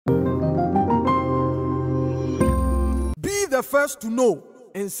the first to know.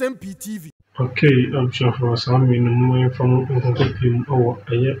 Nsem-Pii TV. Okay, I'm sure for some minimum from Kofi or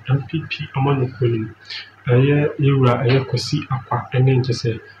a MPP among the Queen. You are a Kosi Aqua and then to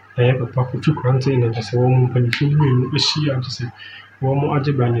say, I have a Kofi Koranteng and just a woman when you see and to say, one more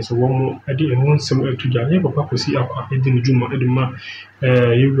Ajaban is a woman I didn't want some to die. I have a Kosi Aqua, I didn't do my Edema.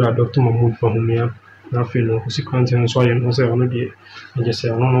 You are Dr. Mahmoud Bawumia. Nothing, Kofi Koranteng, so I was already. I just say,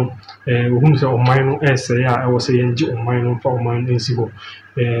 no, whom say on mine, essay, I was saying, on mine, for mine, and see what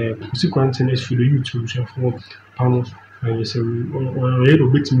Kofi Koranteng is for the YouTube, so for panel, and you say, a little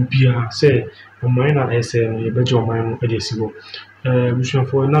bit in beer, say, on mine, I say, a better on mine, I just see what. We shall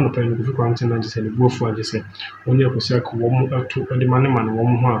for none of them, Kofi Koranteng, I just said, go for, I just say, only a Kosiak, one to the money man,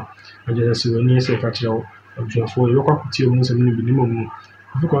 one more, I just say, when you say, catch out, for your cocktail, minimum.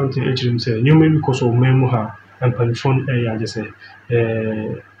 Kofi Koranteng HM say, you may because of memoir and Panifon I just say,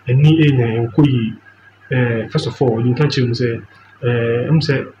 any first of all, you catch him say,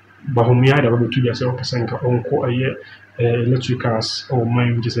 say, Bawumia, the to yourself, Sanka, on a year electric cars or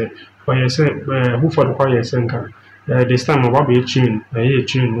mine, just say, why I say, who for the choir Sanka, this time about a tune, a year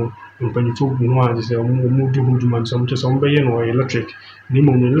tune, and Panifon, one is a move to Human, some to some bayan or electric,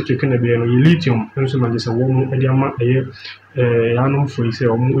 Nemo electric can be a lithium, and some is a woman, a year. I know for you say,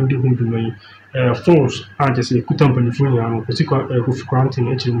 or more into my phones. I just say, company phone, Kofi Koranteng,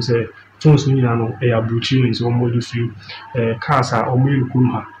 HM say, phones, a blue cheese or more few cars are or more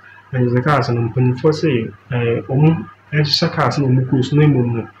kuma. And the cars and company for say, extra cars no mukus,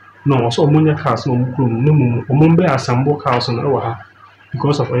 no, so many cars no mukum, no more, or Mumbai some more cars on our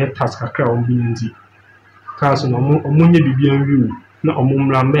because of a task a crowd being cars on ammonia be beyond you. Na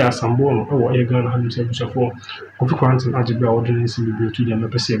omumlambe asambo no wo e Ghana hanu se busafo Kofi Koranteng agbe ordinance bi to dem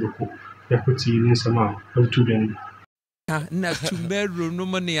pese beko yakoti ni nsema to dem na tumero no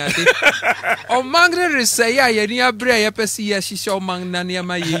money ade o mangre resay ya ni abre ya pese ya shisha o mang na ne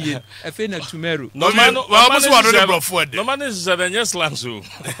ma yeye e fe na tumero no man wa mo so wa no brofo de no man is the slang so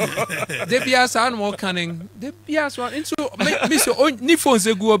de bia sa no mo kanin de bia so into me so ni phone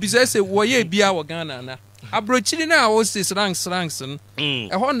se gu obi say wo ye bia wo Ghana na abrochiri na wo sis ranks n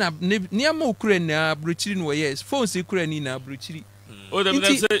ho na niam okura na abrochiri no yes phones okura ni na abrochiri o dem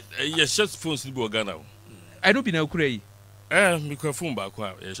say yes just phones ni bo Ghana I don't be na okura yi microphone ba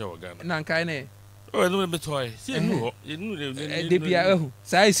kwa yes wa Ghana na nkai ne o no be toy see no you know de bia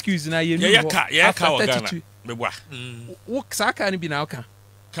say excuse na ye ya ka wa Ghana me bua wo saka ni bi na oka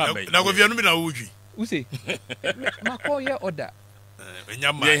ka be na go via no bi na wo dwi wo say makọ ye order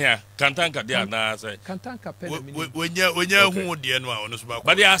yeah, Kantanka there na say. Kantanka pen. Onya hu de no a ono so ba.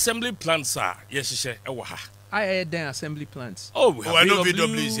 But the assembly plants are yes she e wo ha. I then assembly plants. Oh, I know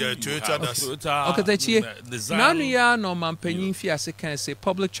VWs here Toyota das. Okay, that's here. Now you are no man penny fi as can say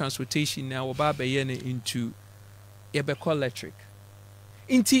public transportation now oba be ye into ye be call electric.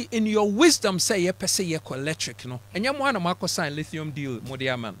 Inti in your wisdom say ye pese ye call electric no. Enya mo na mako sign lithium deal mo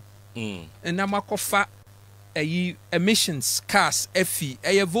dia man. And na mako fa emissions cars FE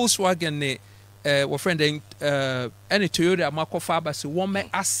a Volkswagen ne our friend any Toyota makofa ba se one me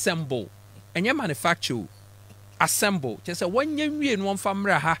assemble enye manufacture assemble just say one ye wie no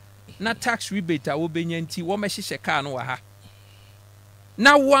famra ha na tax rebate a wo benya nti wo me hihye car no wa ha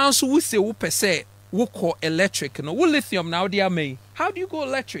na once we say wo pese wo call electric no wo lithium now they are me how do you go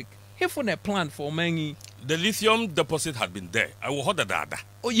electric if on a plan for many the lithium deposit had been there. I will hold that.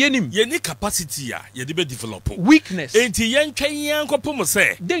 Oh, ye capacity ya, ye be develop. Weakness. Enti yen twen ko pomo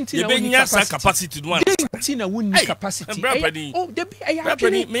say. Ye be nya sa capacity no an. Denti na wonni capacity. Oh, de be I have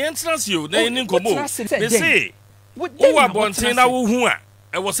me entrance you na yin komo. They say. Wo wa bonten na wo hu a.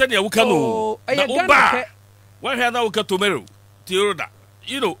 E wo say na wo ka no. Na wo ba. Wa hia na wo ka tomero. Tioda.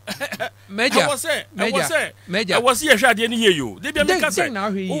 You know. Major. I was say. I was here hwa de ni ye yo. De be me ka say.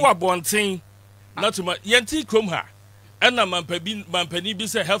 Wo wa bonten not to my yenti krom ha na mampani bi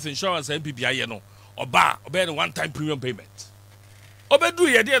say health insurance MPP aye no oba obey the one time premium payment obedu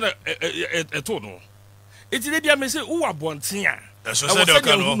ye de na eto no eti de bia me say wo abonten a so say de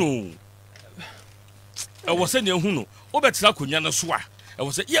ka no I was saying hu no obetra konya na so a I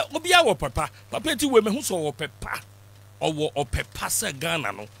was say yeah obi a wo papa eti we me hu so wo papa o papa say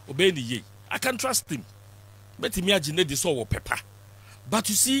Ghana no obey ni ye I can trust him beti me agine de so wo papa but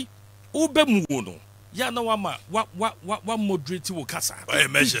you see ube mu no ya na wa moderate wo kasa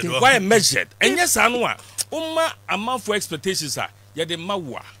why measured enye sa no a umma amount for expectations a ye de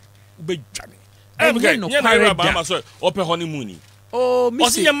mawa ube dwane nye na ira ba ma so ope honeymoon oh me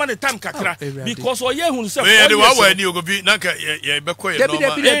see your money time kakra because oye hu se we de wa wa ni ogobi na ka ye be ko ye no ma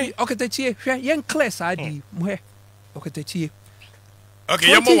oketachie hwe yen class adi mu he oketachie okay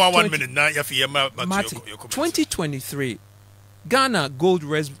ye mo 1 minute na ye fi ye ma 2023 Ghana gold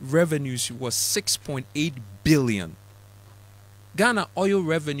revenues was 6.8 billion. Ghana oil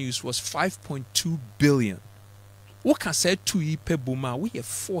revenues was 5.2 billion. What can say 2 per buma? We have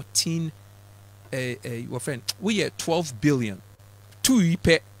 14. We have 12 billion. 2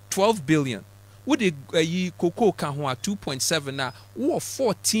 per 12 billion. What the cocoa can 2.7 now? We have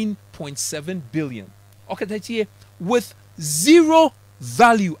 14.7 billion. Okay, that's here with zero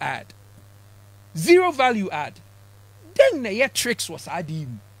value add. Zero value add. Then the tricks was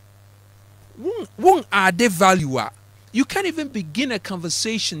adding. Won't add the value. You can't even begin a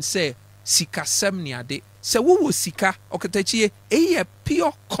conversation. Say sika semni ade. Say who was sika? Okay, a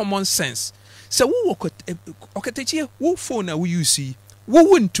pure common sense. Say who okay, who phone are we use? Who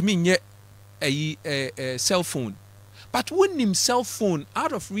wouldn't to me a cell phone, but when him cell phone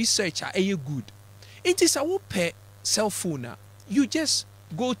out of research are a good. It is a who pay cell phone. You just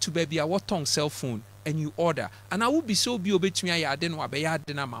go to baby a what tongue cell phone. And you order, and I will be so be obey to me. I didn't want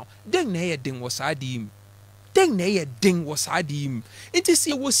to then nay ding was adim. Then nay ding was adim. It is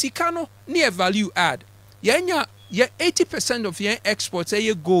a was near value add. Yanya 80% of your exports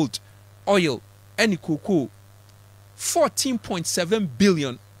are gold, oil, and cocoa. 14.7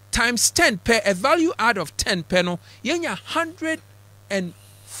 billion times 10 per a value add of 10 penno. Yanya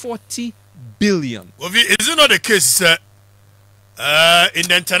 140 billion. Is it not the case, sir? In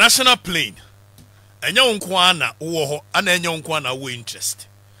the international plane. Enya unkwana uwo ana enya unkwana uwo interest.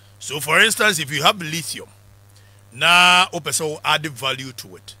 So for instance, if you have lithium, na opesa will add value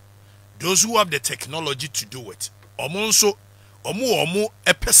to it. Those who have the technology to do it, omonso omu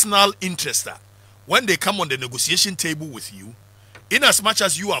a personal interest. When they come on the negotiation table with you, in as much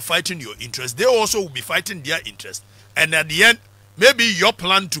as you are fighting your interest, they also will be fighting their interest. And at the end, maybe your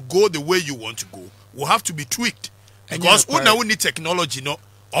plan to go the way you want to go will have to be tweaked. Because we need technology, no.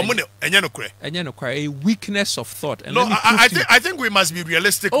 A weakness of thought. And no, I think we must be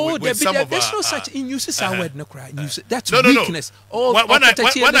realistic with some of there's no such in uses our word no cry. That's no, weakness. No. When I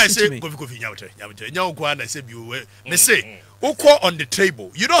say me say on the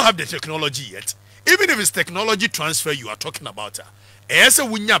table, you don't have the technology yet. Even if it's technology transfer you are talking about. I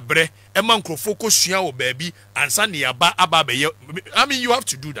mean, you have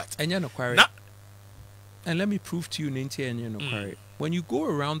to do that. And let me prove to you, when you go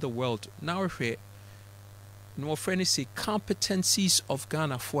around the world, now no friend say competencies of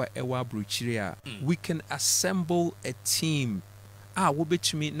Ghana for Ewa Bruchiria, we can assemble a team. Will be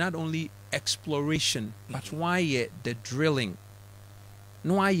to me not only exploration, but why the drilling,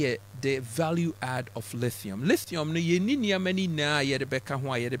 why the value add of lithium. Lithium, no ye ni many na ye the beka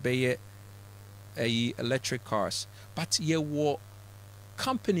why ye the be electric cars, but ye war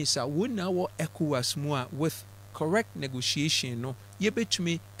companies are would now ECOWAS more with correct negotiation. No, ye bet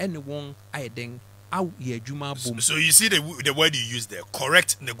me anyone I ding out ye juma boom. So you see the word you use there,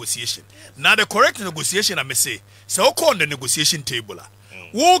 correct negotiation. Now the correct negotiation I may say, so call on the negotiation table.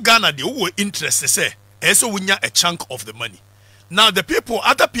 Wo Ghana the who interest say, so we a chunk of the money. Now the people,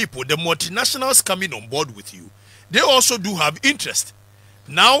 other people, the multinationals coming on board with you, they also do have interest.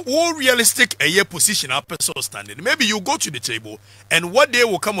 Now, all realistic a year position our person standing. Maybe you go to the table, and what they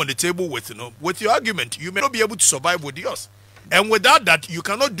will come on the table with, with your argument, you may not be able to survive with yours. And without that, you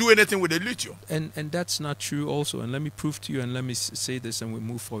cannot do anything with the lithium. And that's not true also. And let me prove to you, and let me say this, and we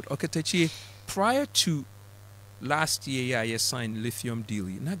move forward. Okay, Techie, prior to last year, I signed lithium deal.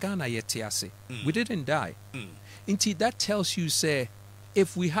 Na Ghana yetiase. We didn't die. Indeed, that tells you, say,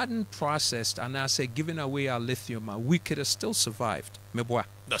 if we hadn't processed and I say given away our lithium, we could have still survived.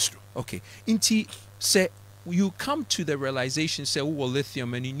 That's true. Okay. Inti say you come to the realization, say,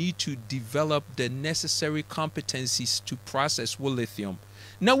 lithium, and you need to develop the necessary competencies to process lithium.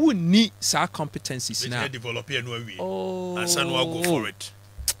 Now we need some competencies now. Develop here no way. Oh. And so no go for it.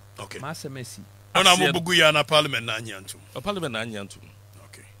 Okay. Master Messi. Ona mo bugu ya na parliament na anyantu. Parliament na anyantu.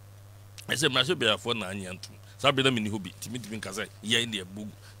 Okay. I say my be afọ na anyantu. Sabina mini hobi timi kaza ye in the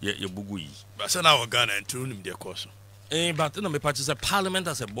bugu yi. But say na Ghana and to him their course. But me party say parliament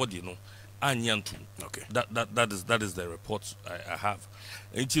as a body no anyantu. Okay. That is the report I have.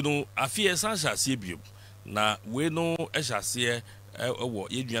 And you know afie essential see biom na we no ehase wo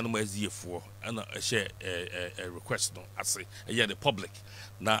yedua no maziefo na share a request no ase the public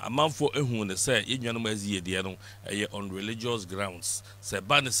na amanfo ehun ne say yedua no mazie de no on religious grounds say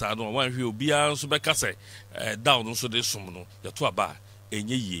banisa no wan hwe obia nso beka say down nso de som no yeto aba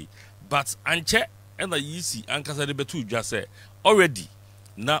enye yie but anche na yisi ankasa de betu dwa say already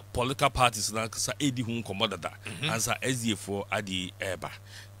na political parties na ankasa edi hu nkomodada ansa aziefo ade eba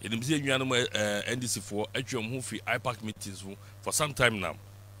yenim say nwa no NDC for atwam hu fi IPAC meetings for some time now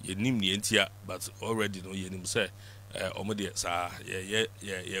yenim ne entia but already no yenim say omode sa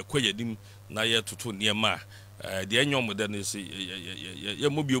ye kwayedim na ye toto niema de enyom de ne se ye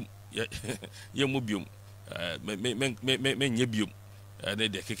mobiom ye mobiom me nye biom ne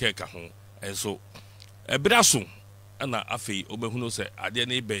de keke ka ho enso ebraso na afei obehunu se ade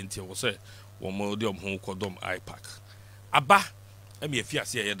ne benti wo se wo mo de ho kodom ipack aba em ye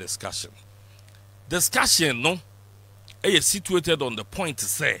fiase ye discussion no is situated on the point to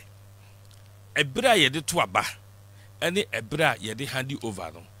say ebra ye de to aba any ebra ye de hand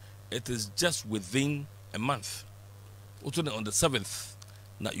over no it is just within a month also on the 7th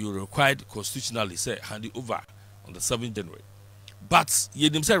that you required constitutionally say hand over on the 7th January but ye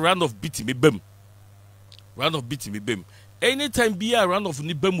dem say round of beating me bem anytime be a round of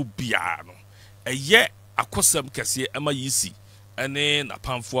ni bem bia no eye akosam kese ama yisi ene na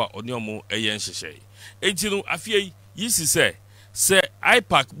pamfo a oni omo eye nhyehyɛ enti no afie yisi say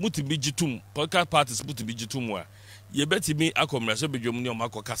ipack mutimi gitum political parties mutimi gitum a ye betimi akomrase bedwom ne omo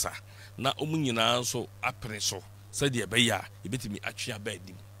akokasa na omu nyina so apere so say de be ya ye betimi atwe aba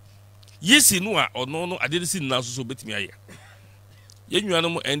adim yisi no a ono no ade si na so betimi aye ye nnuano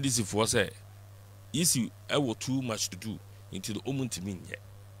mo NDC for say yisi ewo too much to do into the omu ntimi nye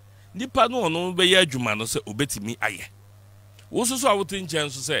nipa no ono be ya adwuma no say obetimi aye wo so awote nchen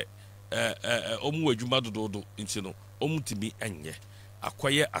so say omu adwuma dododo nti no omu timi enye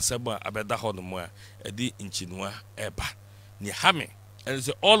akwaye aseba abeda ho no mo a edi nchinuwa eba ni hame and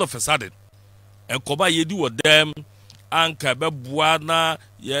say all of a sudden enkoba yedi wo dem anka beboa na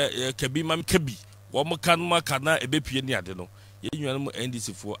ye kabi mam kabi wo mo kan maka na ebepie ni ade no ye nwan mo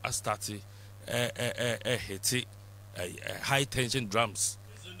NDC for a start hit high tension drums.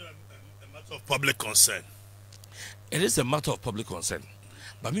 A matter of public concern. It is a matter of public concern.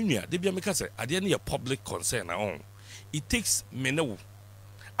 But me they be make say ade na public concern na on. It takes menewo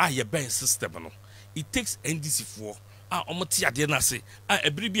ye ben system no. It takes NDC for omoti ade na se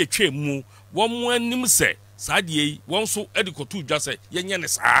ebiri bi atwa mu wo mo anim se saa de yi won so edikotu dwa se yenye ne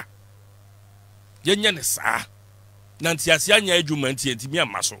saa na ntiase anya adwuma ntimi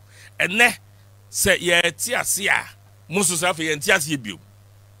amaso ene se ye tiase a muso sa fe ye ntiase bio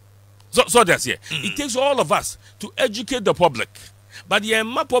so that's here it takes all of us to educate the public but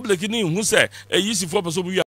the public ni who say yisi for person